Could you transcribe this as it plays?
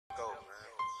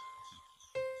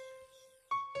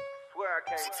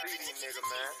can't see these niggas,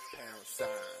 man. Pound sign.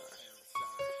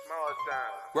 Small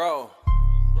sign. Bro.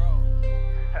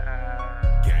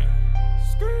 Gang.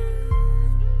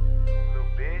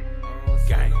 Little bitch.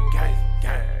 Gang. I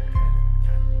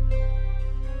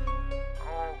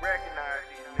don't recognize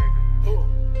these niggas.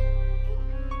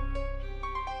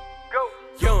 Go.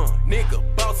 Young nigga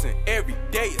bossing every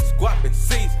day is squapping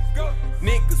season.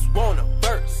 Niggas want a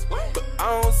verse, but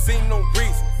I don't see no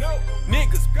reason.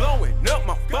 Niggas blowing up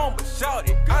my phone, but shout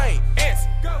it, I ain't answer.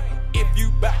 If you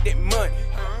bout that money,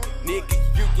 nigga,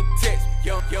 you can text me.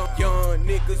 Young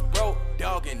niggas broke,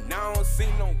 dog, and I don't see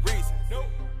no reason.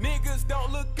 Niggas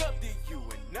don't look up to you,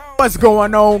 and now What's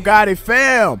going on, Gotti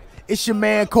fam? It's your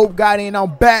man CopeGotti, and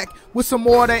I'm back with some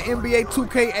more of that NBA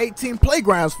 2K18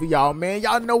 playgrounds for y'all, man.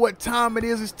 Y'all know what time it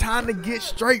is. It's time to get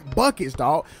straight buckets,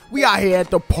 dog. We out here at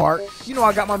the park. You know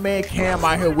I got my man Cam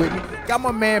out here with me. Got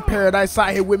my man Paradise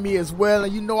out here with me as well,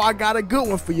 and you know I got a good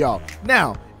one for y'all.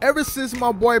 Now, ever since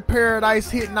my boy Paradise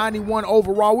hit 91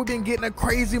 overall, we've been getting a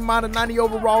crazy amount of 90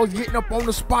 overalls getting up on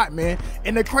the spot, man.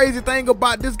 And the crazy thing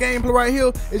about this gameplay right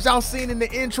here is y'all seen in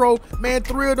the intro, man,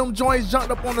 3 of them joints jumped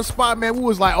up on the spot, man. We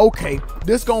was like, okay,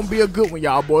 this gonna be a good one,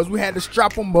 y'all boys. We had to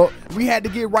strap them up. We had to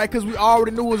get right because we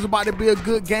already knew it was about to be a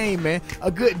good game, man. A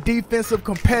good defensive,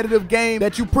 competitive game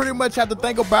that you pretty much have to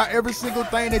think about every single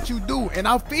thing that you do. And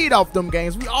I feed off them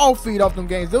games. We all feed off them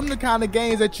games. Them the kind of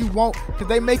games that you want because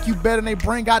they make you better and they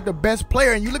bring out the best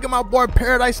player. And you look at my boy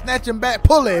Paradise snatching back,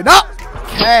 pulling up,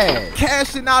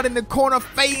 cashing out in the corner,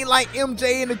 fading like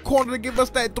MJ in the corner to give us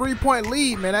that 3-point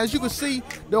lead, man. As you can see,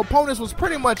 the opponents was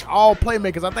pretty much all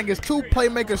playmakers. I think it's 2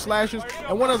 playmaker slashers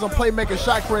and one of them playmaker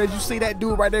shot creators. You see that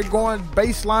dude right there going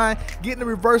baseline, getting the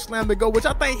reverse slam to go, which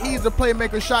I think he's a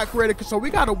playmaker shot creator. So we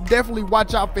gotta definitely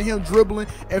watch out for him dribbling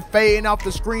and fading off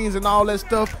the screens and all that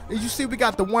stuff. As you see, we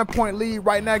got the 1-point lead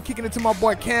right now, kicking it to my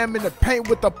boy Cam in the paint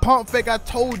with the pump fake. I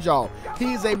told y'all,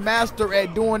 he's a master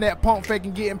at doing that pump fake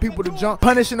and getting people to jump,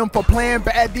 punishing them for playing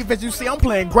bad defense. You see, I'm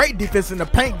playing great defense in the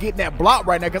paint, getting that block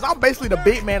right now because I'm basically the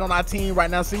big man on our team right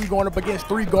now. See, we going up against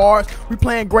 3 guards. We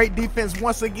playing great defense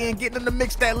once again, getting them to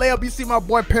mix that layup. You see my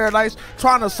boy Paradise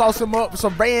trying to sauce him up,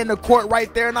 surveying the court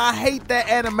right there, and I hate that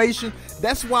animation.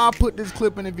 That's why I put this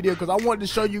clip in the video, because I wanted to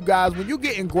show you guys when you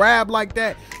getting grabbed like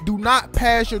that, do not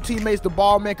pass your teammates the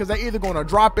ball, man, because they're either going to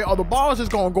drop it or the ball is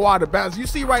just going to go out of bounds. You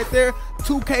see right there,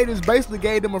 2K just basically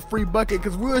gave them a free bucket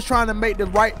because we was trying to make the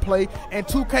right play, and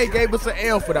 2K gave us an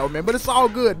L for that one, man. But it's all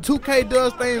good. 2K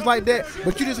does things like that,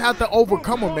 but you just have to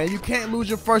overcome them, man. You can't lose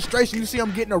your frustration. You see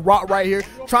I'm getting a rock right here,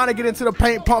 trying to get into the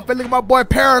paint pump. Look at my boy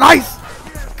Paradise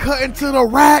cutting to the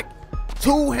rack.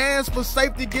 2 hands for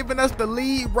safety, giving us the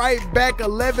lead right back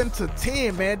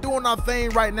 11-10, man. Doing our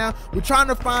thing right now. We're trying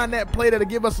to find that play that'll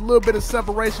give us a little bit of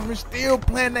separation. We're still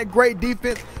playing that great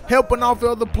defense, helping off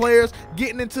the other players,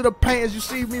 getting into the paint. As you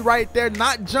see me right there,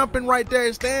 not jumping right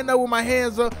there, staying there with my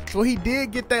hands up. So he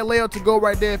did get that layup to go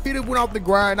right there. If he didn't went off the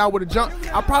grind, I would have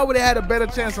jumped. I probably would have had a better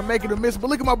chance of making a miss. But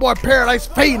look at my boy Paradise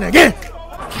fading again.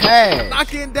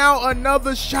 Knocking down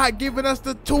another shot, giving us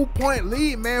the 2-point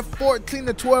lead, man.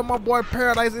 14-12. My boy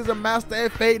Paradise is a master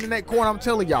at fading in that corner. I'm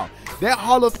telling y'all, that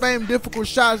Hall of Fame difficult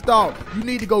shots, dog, you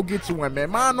need to go get you one,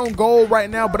 man. Mine on goal right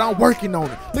now, but I'm working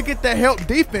on it. Look at that help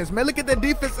defense, man. Look at that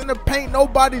defense in the paint.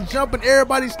 Nobody's jumping,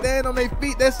 everybody's standing on their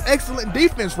feet. That's excellent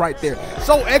defense right there.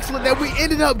 So excellent that we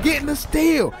ended up getting the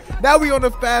steal. Now we on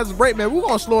the fast break, man. We're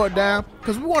gonna slow it down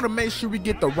because we want to make sure we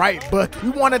get the right bucket. We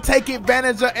want to take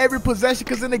advantage of every possession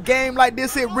because in a game like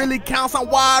this, it really counts. I'm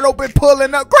wide open,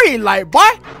 pulling up, green light, boy.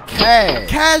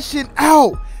 Cashing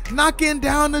out, knocking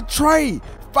down the tray.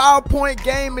 5-point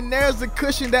game, and there's the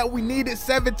cushion that we needed.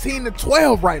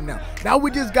 17-12 right now. Now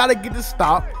we just got to get the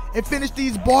stop and finish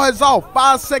these boys off.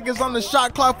 5 seconds on the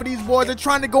shot clock for these boys. They're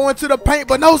trying to go into the paint,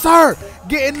 but no, sir.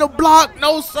 Getting the block.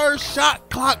 No, sir. Shot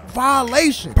clock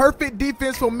violation. Perfect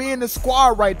defense for me and the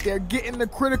squad right there. Getting the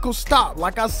critical stop.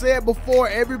 Like I said before,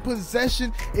 every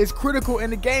possession is critical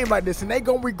in a game like this, and they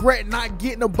going to regret not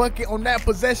getting a bucket on that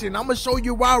possession. I'm going to show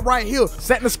you why right here.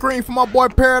 Setting the screen for my boy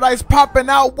Paradise, popping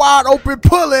out wide open,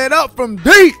 pulling up from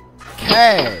deep.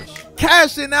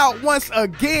 Cashing out once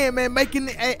again, man, making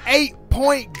it an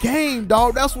 8-point game,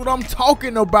 dog. That's what I'm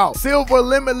talking about. Silver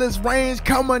Limitless range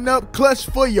coming up clutch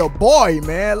for your boy,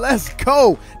 man. Let's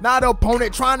go. Now the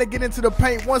opponent trying to get into the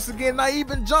paint once again. Not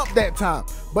even jump that time,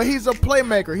 but he's a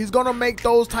playmaker. He's gonna make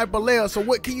those type of layups, so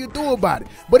what can you do about it?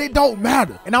 But it don't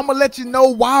matter, and I'm gonna let you know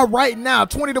why right now.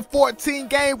 20-14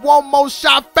 game, one more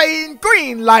shot, fading,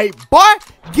 green light, boy.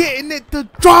 Getting it to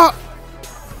drop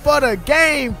for the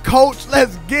game, coach.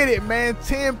 Let's get it, man.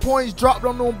 10 points dropped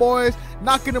on them boys,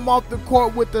 knocking them off the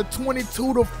court with the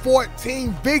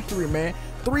 22-14 victory, man.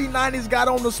 390s got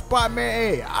on the spot, man.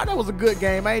 Hey, that was a good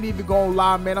game. I ain't even gonna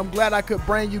lie, man. I'm glad I could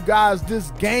bring you guys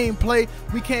this gameplay.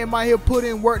 We came out here, put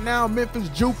in work now. Memphis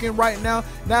juking right now.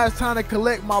 Now it's time to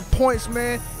collect my points,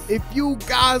 man. If you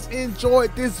guys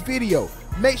enjoyed this video,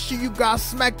 make sure you guys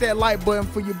smack that like button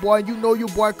for your boy. You know your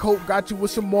boy Cope got you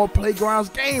with some more Playgrounds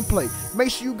gameplay.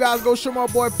 Make sure you guys go show my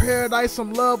boy Paradise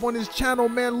some love on his channel,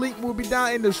 man. Link will be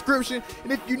down in the description.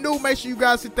 And if you're new, make sure you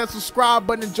guys hit that subscribe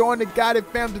button and join the Gotti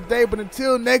fam today. But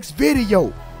until next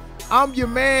video, I'm your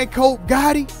man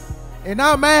CopeGotti, and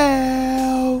I'm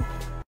out.